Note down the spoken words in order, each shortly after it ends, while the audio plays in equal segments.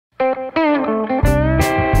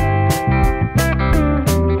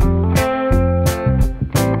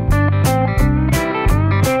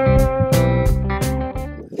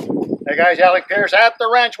guys, Alec Peirce at the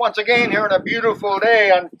ranch once again here on a beautiful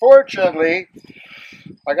day. Unfortunately,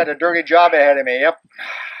 I got a dirty job ahead of me. Yep,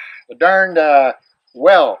 the darned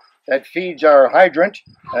well that feeds our hydrant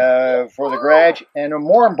for the garage, and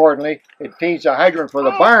more importantly, it feeds a hydrant for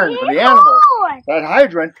the barn, for the animals. That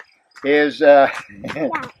hydrant is,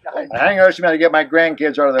 hang on just a minute to get my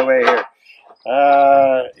grandkids out of the way here.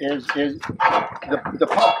 The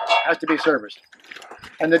pump has to be serviced.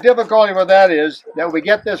 And the difficulty with that is that we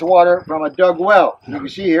get this water from a dug well. You can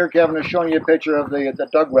see here, Kevin is showing you a picture of the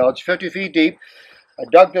dug well. It's 50 feet deep. I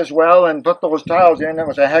dug this well and put those tiles in. It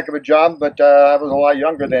was a heck of a job, but I was a lot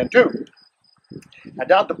younger then too. And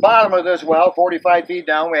down at the bottom of this well, 45 feet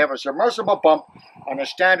down, we have a submersible pump on a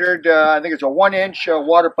standard, I think it's a 1-inch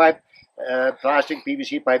water pipe, plastic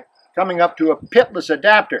PVC pipe, coming up to a pitless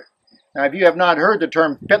adapter. Now, if you have not heard the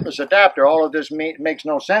term pitless adapter, all of this makes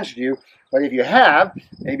no sense to you. But if you have,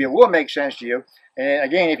 maybe it will make sense to you. And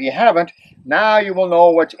again, if you haven't, now you will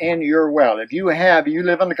know what's in your well. If you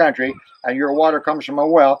live in the country and your water comes from a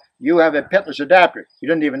well, you have a pitless adapter. You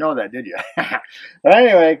didn't even know that, did you? But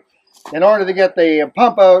anyway, in order to get the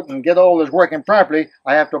pump out and get all this working properly,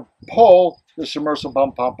 I have to pull the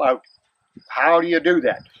submersible pump out. How do you do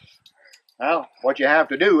that? Well, what you have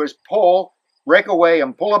to do is break away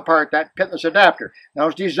and pull apart that pitless adapter. Now,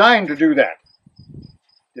 it's designed to do that.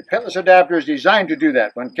 The pitless adapter is designed to do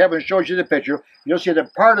that. When Kevin shows you the picture, you'll see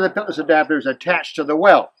that part of the pitless adapter is attached to the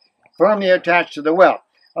well, firmly attached to the well.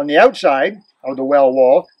 On the outside of the well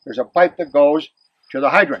wall, there's a pipe that goes to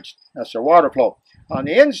the hydrants. That's the water flow. On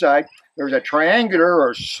the inside, there's a triangular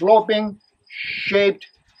or sloping shaped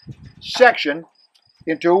section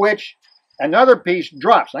into which another piece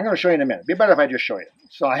drops. I'm going to show you in a minute. It'd be better if I just show you.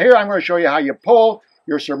 So here I'm going to show you how you pull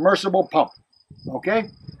your submersible pump. Okay?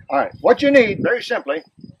 All right. What you need, very simply,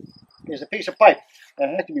 is a piece of pipe.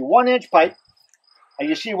 And it has to be 1-inch pipe. And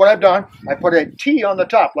you see what I've done? I put a T on the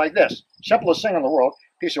top like this. Simplest thing in the world.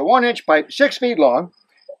 Piece of 1-inch pipe, 6 feet long.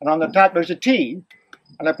 And on the top there's a T.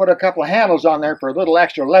 And I put a couple of handles on there for a little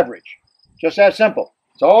extra leverage. Just that simple.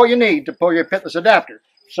 It's all you need to pull your pitless adapter.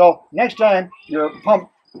 So next time your pump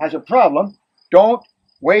has a problem, don't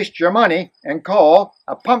waste your money and call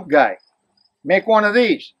a pump guy. Make one of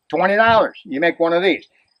these, $20. You make one of these.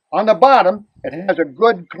 On the bottom, it has a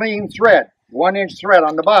good clean thread, 1-inch thread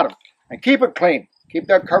on the bottom. And keep it clean. Keep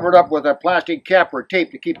that covered up with a plastic cap or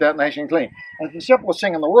tape to keep that nice and clean. And it's the simplest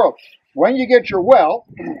thing in the world. When you get your well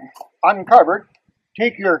uncovered,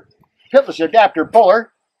 take your pitless adapter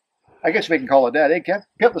puller, I guess we can call it that, eh, Kev?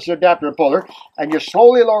 Pitless adapter puller, and you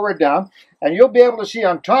slowly lower it down, and you'll be able to see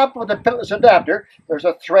on top of the pitless adapter, there's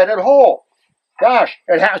a threaded hole. Gosh,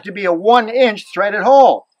 it has to be a 1-inch threaded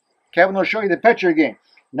hole. Kevin will show you the picture again.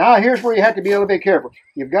 Now here's where you have to be a little bit careful.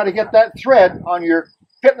 You've got to get that thread on your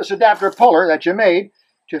pitless adapter puller that you made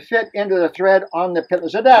to fit into the thread on the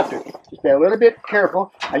pitless adapter. Just be a little bit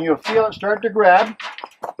careful, and you'll feel it start to grab.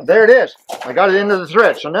 There it is. I got it into the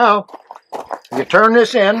thread. So now, you turn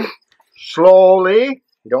this in slowly.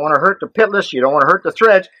 You don't want to hurt the pitless. You don't want to hurt the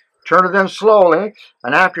threads. Turn it in slowly,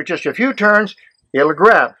 and after just a few turns, it'll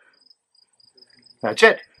grab. That's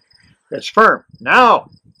it. It's firm.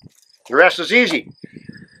 Now, the rest is easy.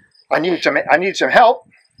 I need some help.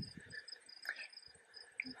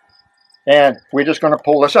 And we're just going to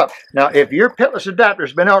pull this up. Now, if your pitless adapter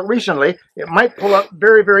has been out recently, it might pull up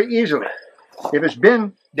very, very easily. If it's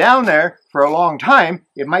been down there for a long time,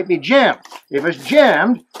 it might be jammed. If it's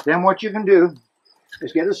jammed, then what you can do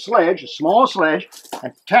is get a sledge, a small sledge,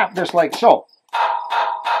 and tap this like so.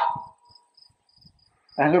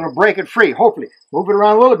 And it'll break it free, hopefully. Move it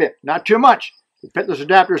around a little bit, not too much. The pitless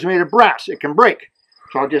adapter is made of brass. It can break.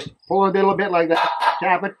 So I'll just pull it a little bit like that,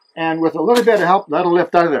 tap it, and with a little bit of help, that'll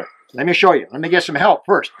lift out of there. Let me show you. Let me get some help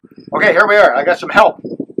first. Okay, here we are. I got some help.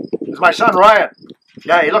 This is my son, Ryan.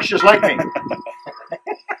 Yeah, he looks just like me.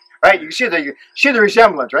 Right, you see the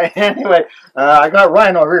resemblance, right? Anyway, I got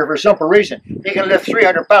Ryan over here for a simple reason. He can lift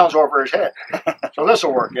 300 pounds over his head. So this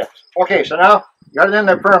will work, yeah. Okay, so now you got it in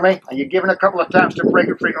there firmly, and you're giving a couple of taps to break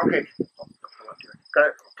it free. Okay, got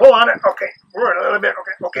it. Pull on it. Okay, we're a little bit.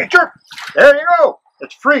 Okay, jerk. There you go.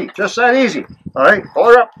 It's free, just that easy. All right, pull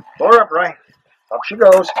her up, Ryan. Up she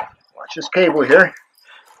goes. Watch this cable here.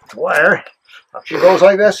 Wire. Up she goes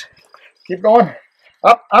like this. Keep going.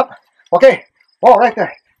 Up. Okay. Oh, right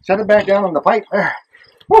there. Set it back down on the pipe there.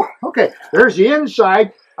 Whew. Okay. There's the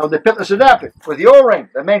inside of the pitless adapter with the O-ring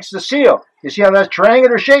that makes the seal. You see how that's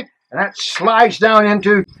triangular shape? And that slides down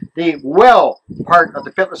into the well part of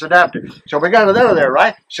the pitless adapter. So we got it out of there,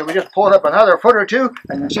 right? So we just pull it up another foot or two,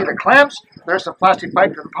 and you see the clamps. There's the plastic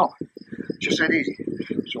pipe to the pump. Just that easy.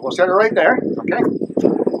 So we'll set it right there, okay?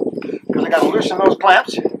 Because I got to loosen those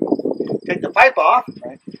clamps. Take the pipe off,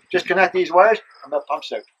 right? Just connect these wires, and the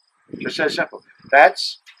pump's out. Just that simple.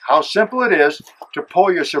 That's how simple it is to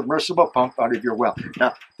pull your submersible pump out of your well.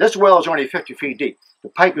 Now, this well is only 50 feet deep. The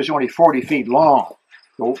pipe is only 40 feet long.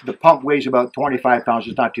 The pump weighs about 25 pounds.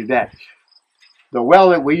 It's not too bad. The well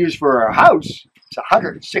that we use for our house is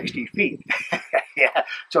 160 feet. Yeah,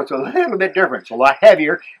 so it's a little bit different. It's a lot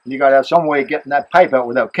heavier, and you got to have some way of getting that pipe out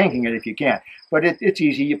without kinking it if you can. But it's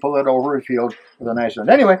easy. You pull it over a field with a nice one.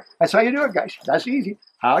 Anyway, that's how you do it, guys. That's easy.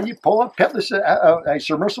 How you pull a Pitless, a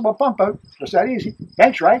submersible pump out. Just that easy.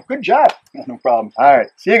 Thanks, Ryan. Good job. No problem. All right.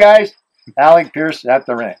 See you guys. Alec, Peirce at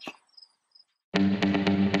the ranch.